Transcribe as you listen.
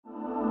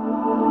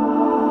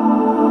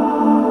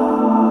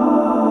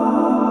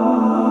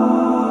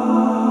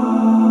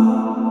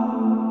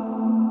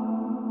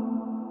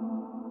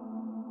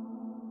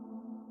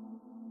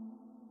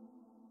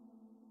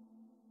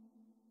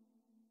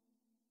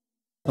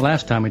The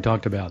last time we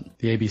talked about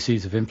the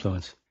ABCs of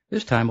influence.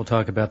 This time we'll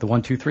talk about the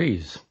 1, 2,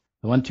 3s.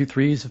 The 1, 2,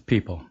 3s of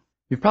people.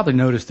 You've probably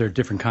noticed there are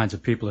different kinds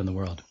of people in the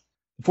world.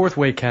 The fourth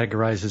way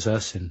categorizes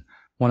us in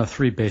one of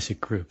three basic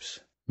groups.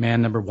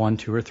 Man number 1,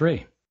 2, or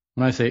 3.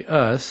 When I say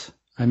us,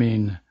 I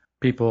mean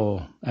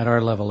people at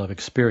our level of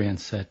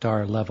experience, at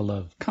our level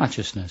of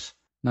consciousness.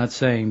 Not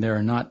saying there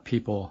are not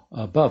people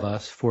above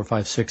us, 4,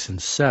 5, 6,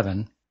 and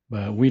 7,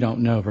 but we don't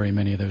know very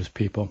many of those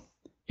people,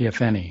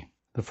 if any.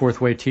 The fourth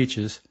way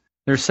teaches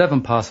there are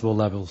 7 possible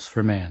levels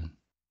for man.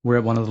 We're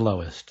at one of the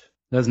lowest.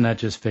 Doesn't that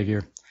just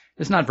figure?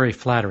 It's not very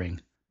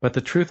flattering, but the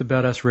truth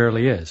about us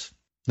rarely is.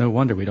 No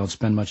wonder we don't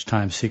spend much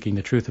time seeking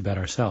the truth about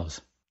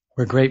ourselves.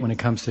 We're great when it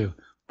comes to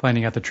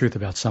finding out the truth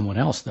about someone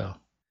else, though.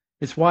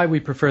 It's why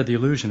we prefer the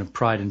illusion of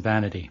pride and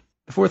vanity.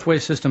 The fourth way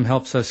system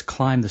helps us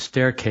climb the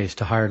staircase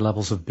to higher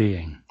levels of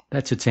being.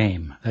 That's its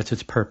aim. That's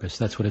its purpose.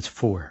 That's what it's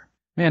for.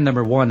 Man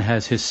number 1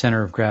 has his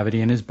center of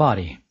gravity in his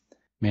body.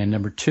 Man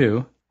number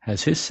 2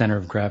 has his center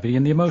of gravity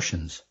in the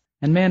emotions.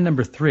 And man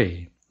number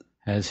 3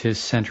 has his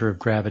center of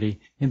gravity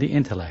in the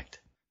intellect.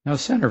 Now,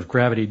 center of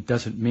gravity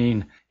doesn't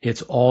mean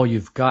it's all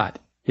you've got.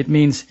 It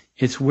means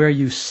it's where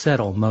you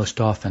settle most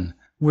often,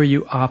 where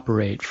you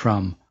operate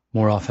from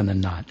more often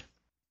than not.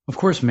 Of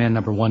course, man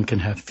number 1 can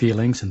have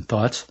feelings and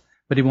thoughts,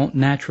 but he won't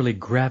naturally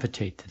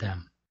gravitate to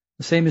them.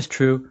 The same is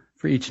true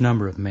for each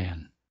number of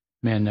man.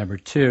 Man number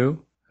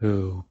 2,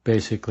 who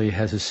basically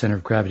has his center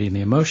of gravity in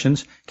the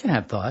emotions, can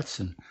have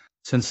thoughts and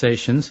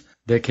sensations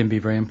that can be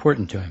very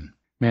important to him.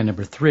 Man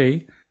number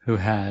 3, who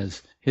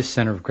has his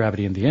center of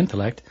gravity in the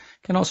intellect,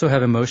 can also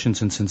have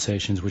emotions and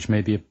sensations which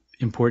may be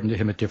important to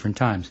him at different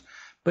times.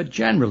 But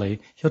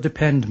generally, he'll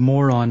depend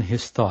more on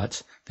his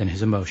thoughts than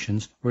his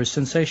emotions or his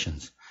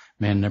sensations.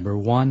 Man number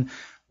 1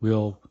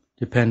 will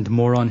depend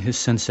more on his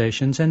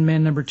sensations, and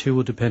man number 2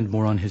 will depend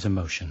more on his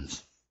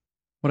emotions.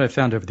 What I've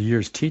found over the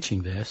years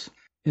teaching this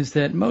is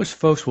that most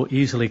folks will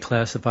easily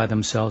classify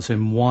themselves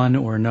in one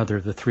or another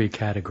of the 3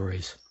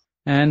 categories.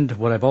 And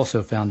what I've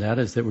also found out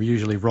is that we're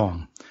usually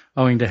wrong,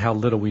 owing to how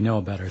little we know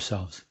about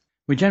ourselves.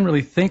 We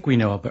generally think we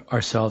know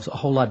ourselves a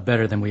whole lot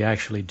better than we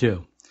actually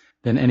do,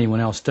 than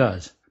anyone else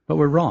does. But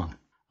we're wrong.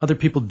 Other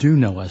people do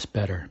know us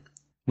better.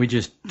 We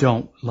just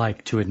don't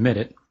like to admit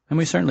it, and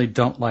we certainly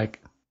don't like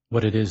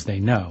what it is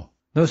they know.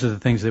 Those are the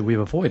things that we've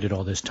avoided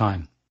all this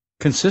time.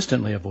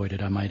 Consistently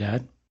avoided, I might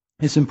add.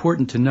 It's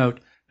important to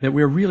note that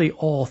we're really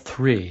all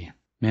 3,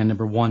 man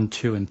number 1,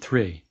 2, and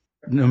 3,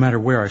 no matter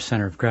where our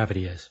center of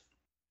gravity is.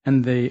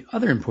 And the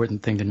other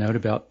important thing to note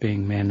about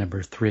being man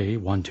number 3,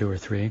 1, 2, or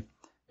 3,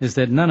 is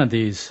that none of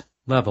these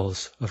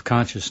levels of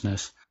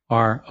consciousness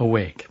are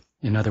awake.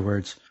 In other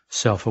words,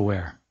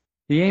 self-aware.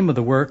 The aim of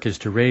the work is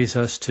to raise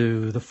us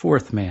to the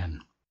 4th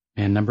man,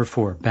 man number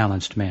 4,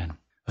 balanced man,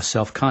 a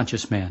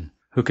self-conscious man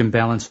who can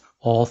balance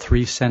all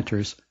 3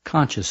 centers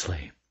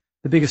consciously.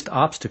 The biggest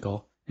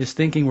obstacle is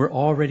thinking we're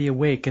already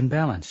awake and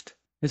balanced.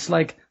 It's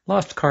like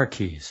lost car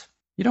keys.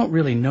 You don't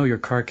really know your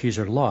car keys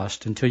are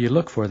lost until you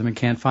look for them and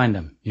can't find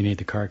them. You need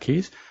the car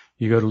keys.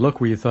 You go to look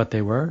where you thought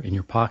they were, in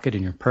your pocket,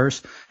 in your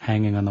purse,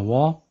 hanging on the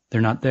wall.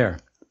 They're not there.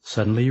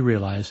 Suddenly you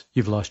realize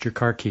you've lost your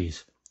car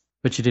keys.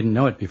 But you didn't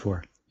know it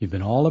before. You've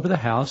been all over the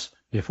house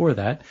before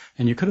that,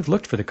 and you could have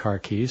looked for the car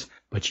keys,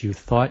 but you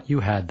thought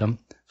you had them,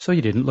 so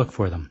you didn't look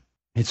for them.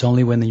 It's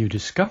only when you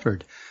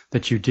discovered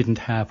that you didn't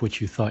have what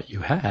you thought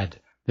you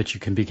had that you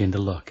can begin to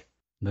look.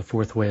 The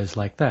 4th way is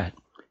like that.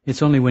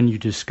 It's only when you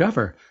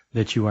discover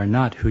that you are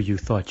not who you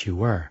thought you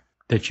were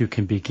that you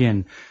can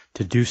begin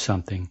to do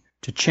something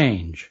to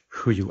change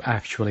who you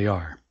actually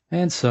are.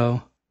 And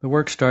so, the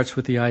work starts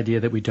with the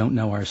idea that we don't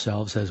know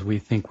ourselves as we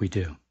think we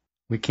do.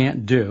 We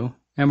can't do,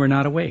 and we're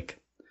not awake.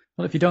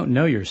 Well, if you don't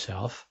know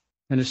yourself,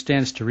 then it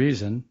stands to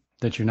reason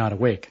that you're not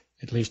awake,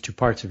 at least 2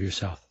 parts of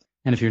yourself.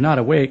 And if you're not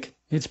awake,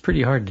 it's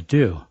pretty hard to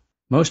do.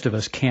 Most of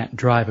us can't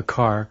drive a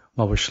car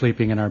while we're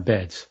sleeping in our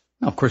beds.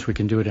 Now, of course, we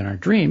can do it in our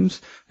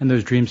dreams, and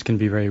those dreams can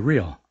be very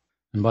real.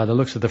 And by the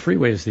looks of the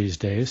freeways these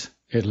days,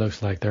 it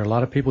looks like there are a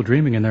lot of people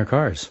dreaming in their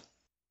cars.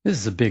 This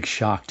is a big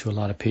shock to a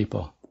lot of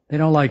people. They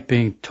don't like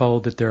being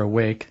told that they're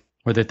awake,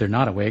 or that they're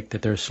not awake,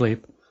 that they're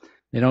asleep.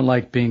 They don't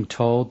like being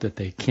told that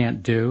they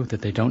can't do,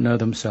 that they don't know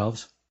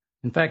themselves.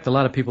 In fact, a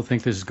lot of people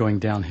think this is going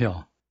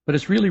downhill. But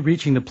it's really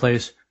reaching the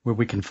place where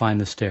we can find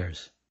the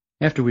stairs.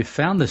 After we've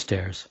found the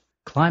stairs,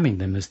 climbing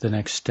them is the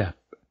next step.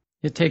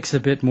 It takes a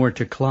bit more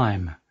to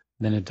climb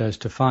than it does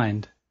to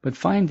find, but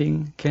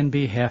finding can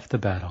be half the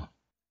battle.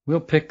 We'll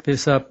pick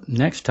this up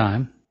next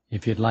time.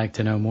 If you'd like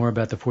to know more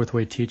about the 4th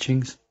way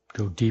teachings,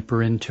 go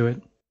deeper into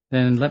it,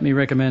 then let me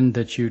recommend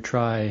that you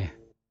try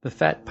the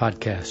Fat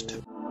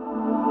Podcast.